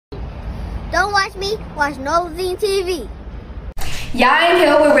Don't watch me, watch Nolazine TV. Y'all in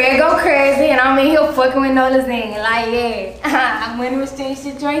here with Red Go Crazy, and I'm in here fucking with Nolazine. Like, yeah. Money was changed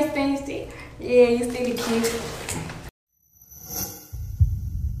to joint changed it. Yeah, you see the kids.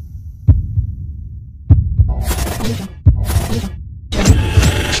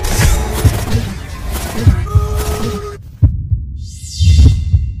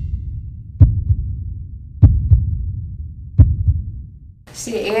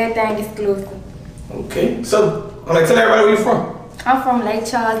 Shit, everything exclusive. Okay, so tell everybody where you from. I'm from Lake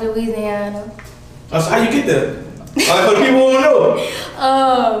Charles, Louisiana. So how you get there? For the people who don't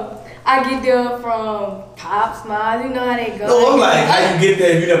know. I get there from Pop Smiles, you know how they go. No, I'm like, how you get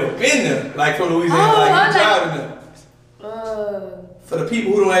there if you never been there? Like from Louisiana, like you traveled there. For the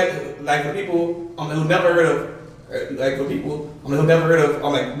people who don't like for people who never heard of, like for people who never heard of,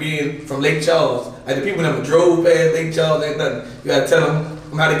 like being from Lake Charles, like the people who never drove past Lake Charles, ain't nothing. You gotta tell them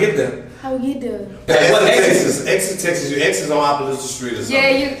how to get there. How we get there? Like, what exit Texas? You exit on Appalachia Street or something?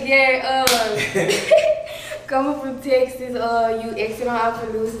 Coming from Texas, you exit on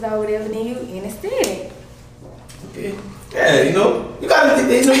Appalachia or whatever, then you in the city. Okay. Yeah, you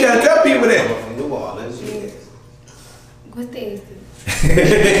gotta tell people that. I'm from New Orleans, yes. What's the exit?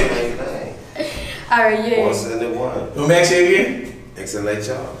 Alright, yeah. 171. You want me to ask you again? Exit Lake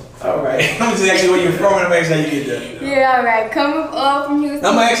Charles. Alright. I'm just asking where you're from and I'm asking how you get there. Yeah, alright. Coming up from Houston.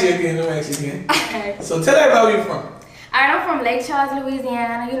 I'm gonna ask you again. So tell everybody where you're from. Alright, I'm from Lake Charles,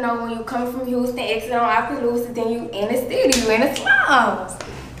 Louisiana. You know, when you come from Houston, exit on Appalachia, then you in the city, you in the slums.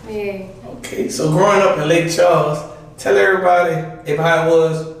 Yeah. Okay, so growing up in Lake Charles, tell everybody how it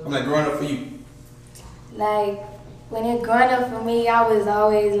was, growing up for you. Like, when it growing up for me, I was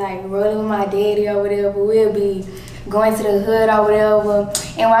always like rolling with my daddy or whatever. We'll be going to the hood or whatever.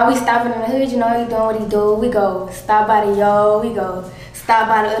 And while we stopping in the hood, you know, he doing what he do. We go stop by the yard, we go stop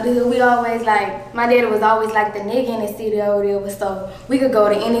by the other hood. We always like, my daddy was always like the nigga in the city or whatever. So we could go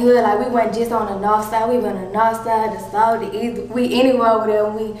to any hood. Like we went just on the north side. We went on the north side, the south, the east. We anywhere over there.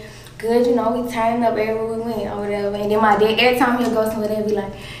 We good, you know, we turned up everywhere we went or whatever. And then my dad, every time he'll go somewhere, they'll be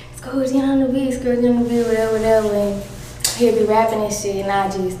like, Scrooge, get on the beat, Scrooge, get on the beat, whatever. And he'll be rapping and shit, and I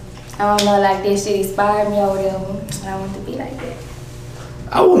don't know, like that shit inspired me or whatever. And I want to be like that.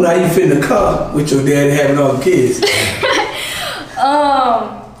 I wonder how you fit in the car with your dad having all the kids.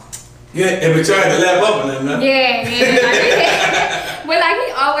 Yeah, and we trying to lap up on them, huh? Yeah. But like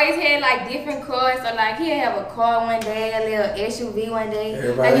he always had like different cars, so like he'd have a car one day, a little SUV one day.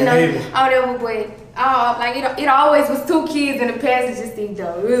 Everybody like, you know, whatever, but like it always was two kids in the passenger seat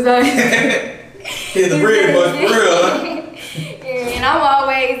though. It was like Here's the bread bus for real, huh? Yeah, and I'm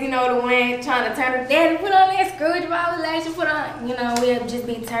always, you know, the one trying to turn the daddy, put on that Scrooge violation, put on, you know, we'll just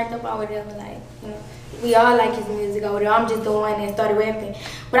be turned up or whatever, like, you know. We all like his music or whatever. I'm just the one that started rapping.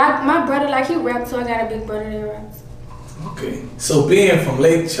 But my brother, like, he raps, so I got a big brother that raps. Okay. So being from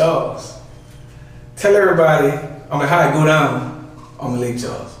Lake Charles, tell everybody, how it go down on Lake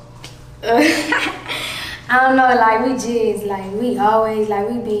Charles. I don't know, like we always, like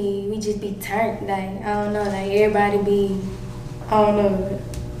we just be turned, like, I don't know, like everybody be, I don't know.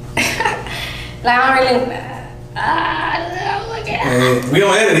 Like I don't really, we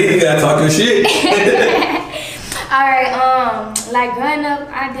don't edit it, you gotta talk your shit. Alright, like growing up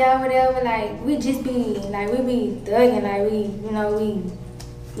out there, whatever, like we just be, like we be thugging, like we, you know, we,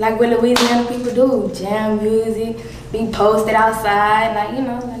 like what Louisiana people do, jam music, be posted outside, like, you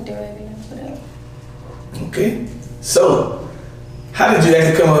know, like the regular, whatever. Okay, so how did you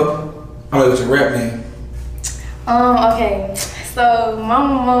actually come up with your rap name? Okay, so my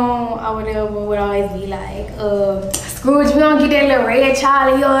mom or whatever would always be like, Scrooge, we don't get that little red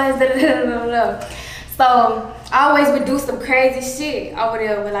child of yours, So I always would do some crazy shit or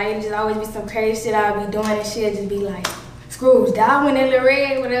whatever, like it just always be some crazy shit I'd be doing and shit, just be like, Scrooge, dog went that little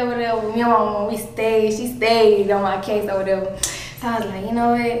red, whatever. Me and my mom, she stayed on my case or whatever. So I was like, you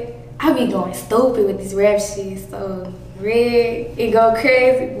know what? I be going stupid with this rap shit, so red, it go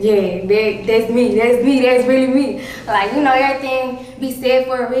crazy. Yeah, that's me, that's really me. Like, you know, everything be said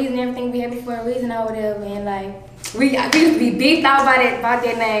for a reason, everything be happy for a reason or whatever, and like, we used to be beefed out about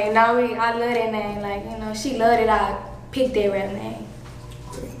that name. You know, I love that name. Like, you know, she loved it. I picked that rap name.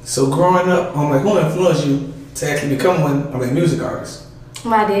 So growing up, who influenced you to actually become a music artist?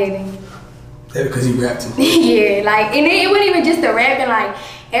 My daddy. That because he rapped too. Yeah, like, and it wasn't even just the rapping. Like,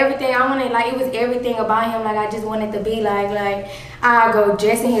 everything. I wanted, like, it was everything about him. Like, I just wanted to be like I go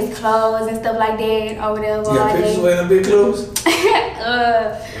dress in his clothes and stuff like that or whatever. You got pictures wearing the big clothes?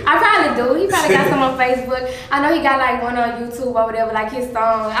 I probably do. He probably got some on Facebook. I know he got like one on YouTube or whatever, like his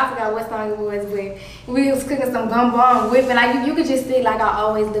song. I forgot what song it was, but we was cooking some gumbo and whipping. Like, you could just see, like, I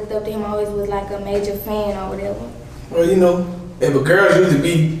always looked up to him. I always was like a major fan or whatever. Well, you know, if girls used to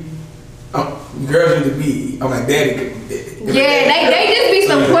be, I'm like, daddy. Yeah, they just be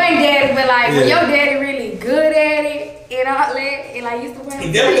some point daddy, but like, when your daddy really good at it, and all that, and like used to wear.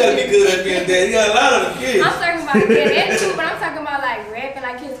 He definitely gotta be good at being daddy. He got a lot of them kids. I'm talking about that too, but I'm talking about like rapping,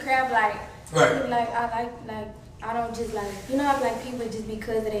 like his crap, like. Right. Like I don't just like, you know how like people just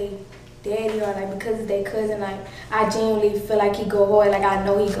because of their daddy or like because of their cousin, like I genuinely feel like he go hard, like I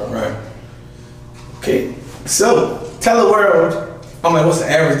know he go. Right. Okay. So tell the world, I'm like, what's the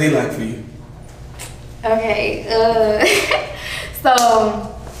average day like for you? Okay. So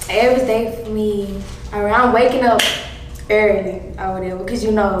average day for me, around waking up early or whatever, cause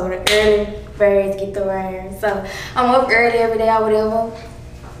you know the early birds get the worm. So I'm up early every day or whatever.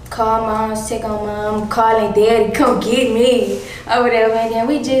 Call moms, check on mom, calling daddy, come get me or whatever, and then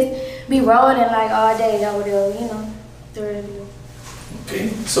we just be rolling like all day or whatever, you know. Okay.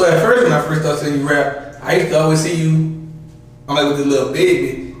 So at first, when I first started seeing you rap, I used to always see you, I'm like with this little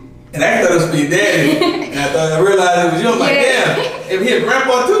baby, and I thought it was for your daddy, and I realized it was you. I'm like, damn, if he a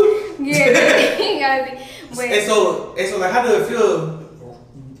grandpa too? Yeah, he got it. And so like, how does it feel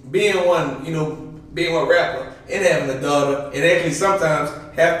being one rapper and having a daughter, and actually sometimes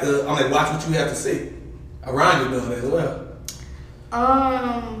have to, I'm like, watch what you have to say around your daughter as well?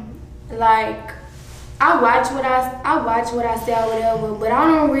 Like, I watch what I say or whatever, but I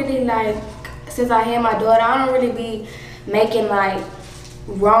don't really like, since I had my daughter, I don't really be making like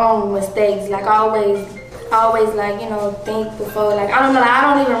wrong mistakes. Like I always like, you know, think before, like, I don't know, like, I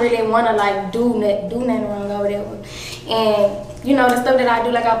don't even really want to like do nothing wrong or whatever. And you know, the stuff that I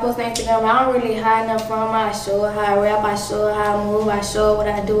do, like I post on Instagram, I don't really hide nothing from. I show how I rap, I show how I move, I show what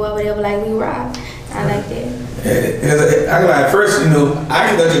I do or whatever, like we rock. I like that. I like, at first, you know,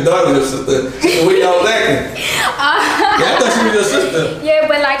 I thought your daughter was your sister. The way y'all was acting. Yeah, I thought she was your sister. Yeah,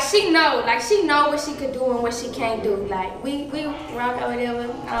 but like she know what she could do and what she can't do. Like we rock or whatever,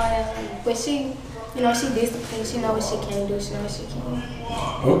 but she, you know, she disciplined. She know what she can do. She know what she can.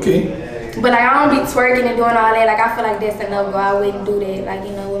 Okay. But like I don't be twerking and doing all that. Like I feel like that's enough. Go, I wouldn't do that. Like,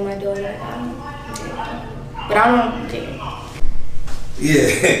 you know, with my daughter. Like, but I don't.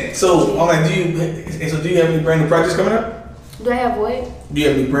 Yeah. So I'm like, do you have any brand new projects coming up? Do I have what? Do you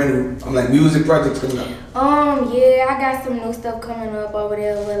have any brand new music projects coming up? Yeah, I got some new stuff coming up or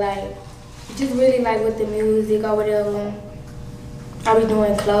whatever. Like just really like with the music or whatever. I be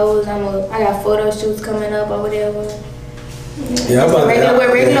doing clothes. I got photo shoots coming up or whatever. Yeah, I'm about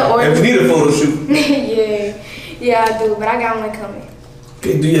regular orders. If you need a photo shoot. yeah, I do. But I got one coming.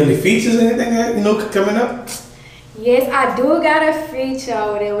 Okay, do you have any features or anything that, you know, coming up? Yes, I do got a feature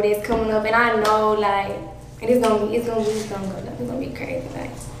or whatever that's coming up, and I know like it's gonna be crazy.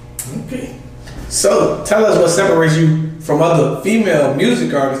 Like. Okay. So tell us what separates you from other female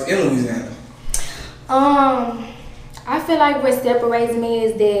music artists in Louisiana. I feel like what separates me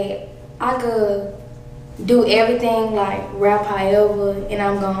is that I could do everything like rap however, and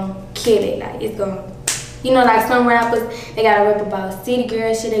I'm gonna kill it. Like it's gonna, you know, like some rappers they gotta rap about city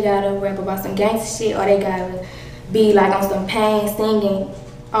girl shit, they gotta rap about some gangster shit, or they gotta be like on some pain singing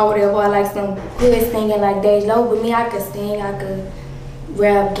or whatever, or like some good singing like Dej Low. But me, I could sing, I could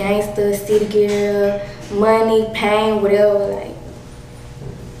rap gangster, city girl, money, pain, whatever. Like,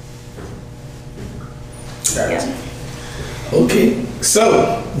 yeah. Okay,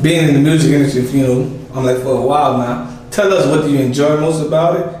 so being in the music industry, you know, I'm like for a while now. Tell us what do you enjoy most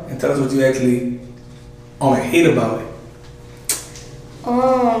about it, and tell us what you actually hate about it.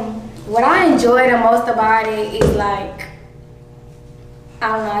 What I enjoy the most about it is like, I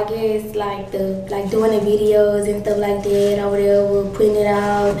don't know, I guess like doing the videos and stuff like that or whatever, putting it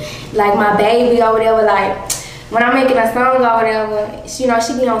out, like my baby or whatever. Like when I'm making a song or whatever, she, you know,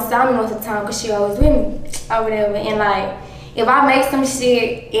 she be on side most of the time because she always with me or whatever. And like if I make some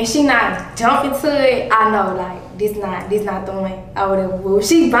shit and she not jumping to it, I know like this not the one or whatever. But if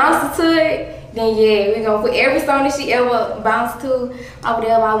she bounces to it, then yeah, we gonna put every song that she ever bounced to or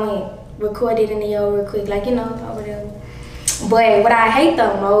whatever. I went record it in the yard real quick, like, you know, or whatever. But what I hate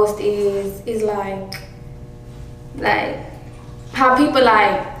the most is like how people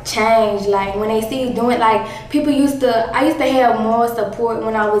like change, like when they see you doing, like I used to have more support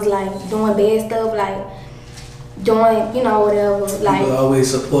when I was like doing bad stuff, like doing, you know, whatever. Like people always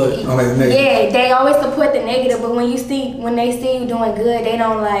support on like the negative. Yeah, they always support the negative, but when they see you doing good, they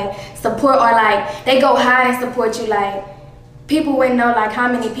don't like support or like they go high and support you. Like people wouldn't know like how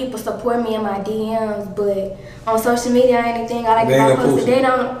many people support me in my DMs, but on social media or anything, I like if I post it,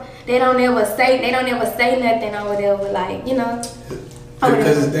 they don't ever say nothing or whatever. Like you know,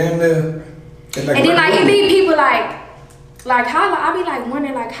 because it's damn near. Like and then like it be people like how I be like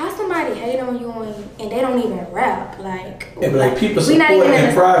wondering like how somebody hate on you and they don't even rap like. Yeah, but like people support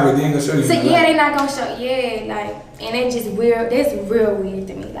in private, they ain't gonna show you. So yeah, they not gonna show. Yeah, like and it's just weird. That's real weird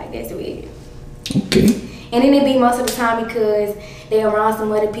to me. Like that's weird. Okay. And then it be most of the time because they around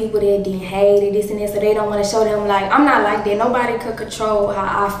some other people that didn't hate it, this and that, so they don't want to show them like I'm not like that. Nobody could control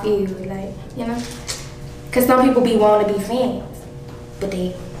how I feel, like you know. Cause some people be wanting to be fans, but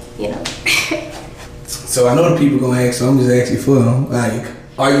they, you know. So I know the people gonna ask, so I'm just asking for them. Like,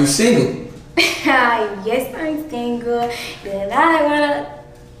 are you single? Yes, I'm single. Then I wanna.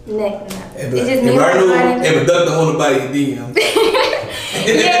 No. It's just me. If I know, if a duck don't want to bite your DM.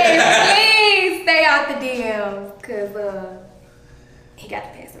 Yeah, please stay out the DMs, cause he got the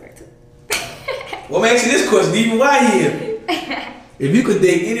password too. Well, I'm asking this question, even why here? If you could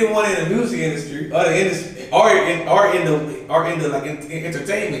date anyone in the music industry, or in the like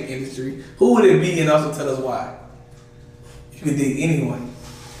entertainment industry, who would it be, and also tell us why? You could date anyone.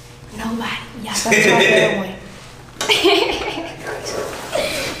 Nobody. Y'all don't try that one.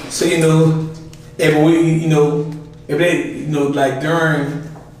 So if they like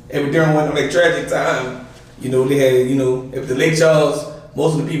during one like tragic time, they had if the Lake Charles,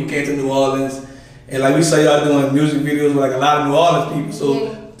 most of the people came to New Orleans. And like we saw y'all doing music videos with like a lot of New Orleans people.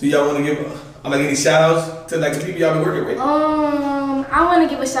 So do y'all want to give like any shout outs to like the people y'all been working with? I want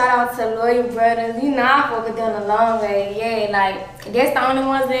to give a shout out to Loyal Brothers. I fuck with them a long way. Yeah, like that's the only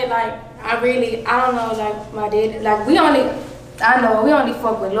ones that like I don't know, like my dad, like we only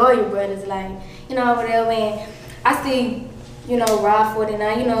fuck with Loyal Brothers, like whatever. And I see Rob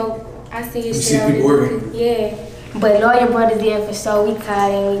 49, I see his shit. You see people working. Yeah. But Loyal Brothers, yeah, for sure. We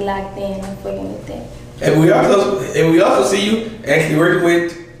tied and we locked in. I'm fucking with that. And we also see you actually working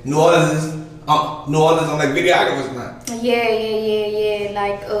with New Orleans on like videographers now. Yeah.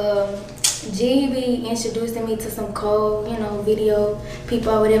 Like G be introducing me to some cold, video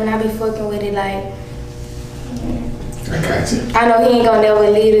people or whatever, and I be fucking with it like. I got you. I know he ain't gonna never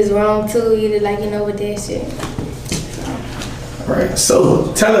lead us wrong too either, like with that shit. Alright,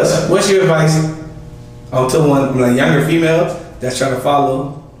 so tell us, what's your advice? To one like younger female that's trying to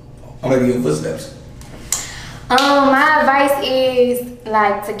follow your footsteps. My advice is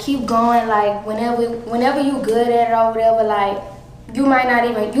like to keep going. Like whenever you good at it or whatever, like you might not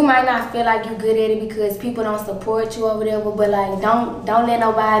feel like you good at it because people don't support you or whatever. But like don't let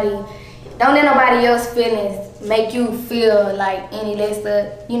nobody else's feelings make you feel like any less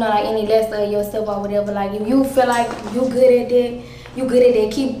of yourself or whatever. Like if you feel like you good at it. You good at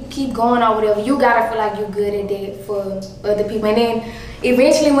that, keep going or whatever. You gotta feel like you good at that for other people. And then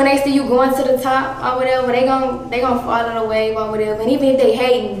eventually when they see you going to the top or whatever, they gonna follow the wave or whatever. And even if they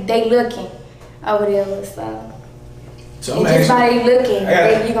hating, they looking or whatever. So just by they looking,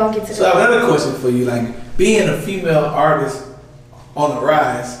 you gonna get to the top. So I have another question for you. Like being a female artist on the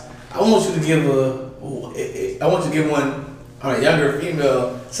rise, I want you to give one a younger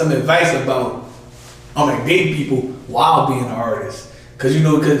female some advice about dating people while being an artist, because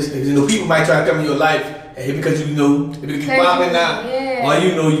people might try to come in your life and because you popping out, or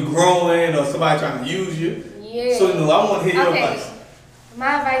you growing, or somebody trying to use you. Yeah. So I want to hear your advice.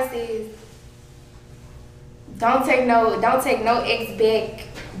 My advice is don't take no ex back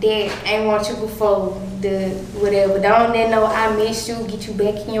that ain't want you before the whatever. Don't let no I miss you get you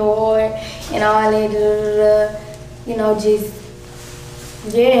back in your heart and all that. Just.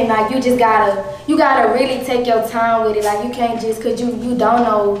 Yeah, and like you gotta really take your time with it. Like you can't just, cause you don't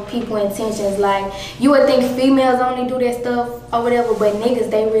know people's intentions. Like you would think females only do that stuff or whatever, but niggas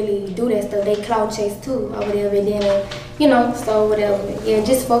they really do that stuff. They clout chase too or whatever. And then so whatever. Yeah,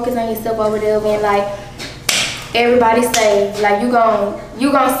 just focus on yourself or whatever. And like everybody say, like you gon'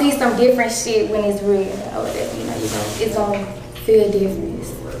 see some different shit when it's real or whatever. It's gonna feel different.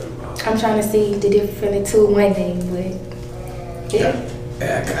 I'm trying to see the different feeling too one day, but yeah.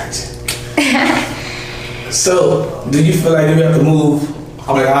 Yeah, I got you. So, do you feel like you have to move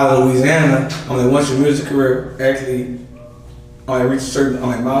out of Louisiana once your music career actually reach a certain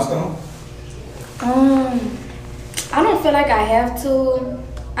milestone? I don't feel like I have to.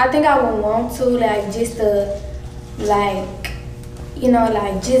 I think I would want to, like, just to, like,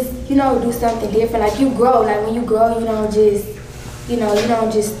 just, do something different. Like, you grow. Like, when you grow, you don't just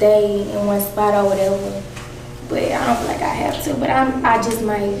stay in one spot or whatever. but I don't feel like I have to. But I just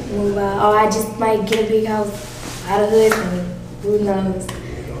might move out, or I just might get a big house out of hood. Who knows?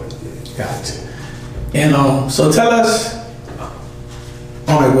 Gotcha. And so tell us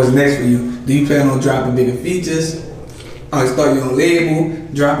on like what's next for you. Do you plan on dropping bigger features? Start your own label,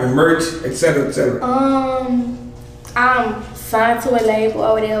 dropping merch, etc., etc. I'm signed to a label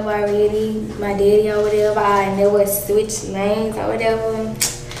or whatever already. My daddy or whatever. I never switched lanes or whatever.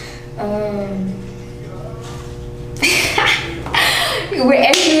 We're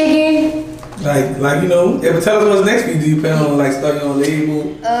asking again. Like you know, but tell us what's next for you. Do you plan on like starting your own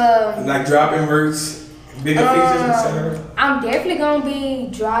label, like dropping merch, bigger features, etc.? I'm definitely gonna be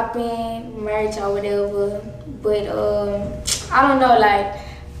dropping merch or whatever, but I don't know. Like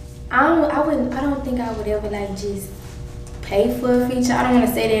I don't think I would ever like just pay for a feature. I don't want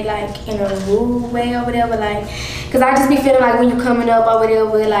to say that like in a rude way or whatever, like, cause I just be feeling like when you coming up or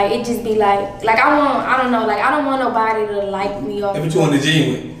whatever, like it just be like I don't know, like I don't want nobody to like me or. If you want the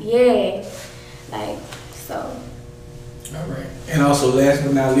genuine. Yeah, like so. All right, and also last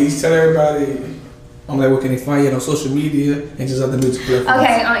but not least, tell everybody. Where can they find you on social media and just other music platforms?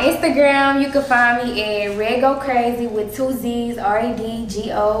 Okay, on Instagram you can find me at Go Crazzy with 2 Z's, REDGOCRAZZY,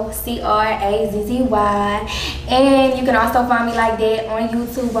 and you can also find me like that on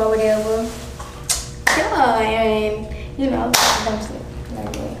YouTube or whatever. Yeah, and you know,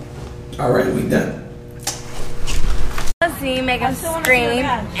 like that. All right, we done. Make them scream.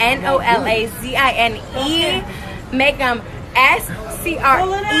 NOLAZINE. Make them SCREAM.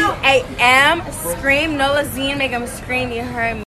 Scream. Nolazine. Make them scream. You heard me.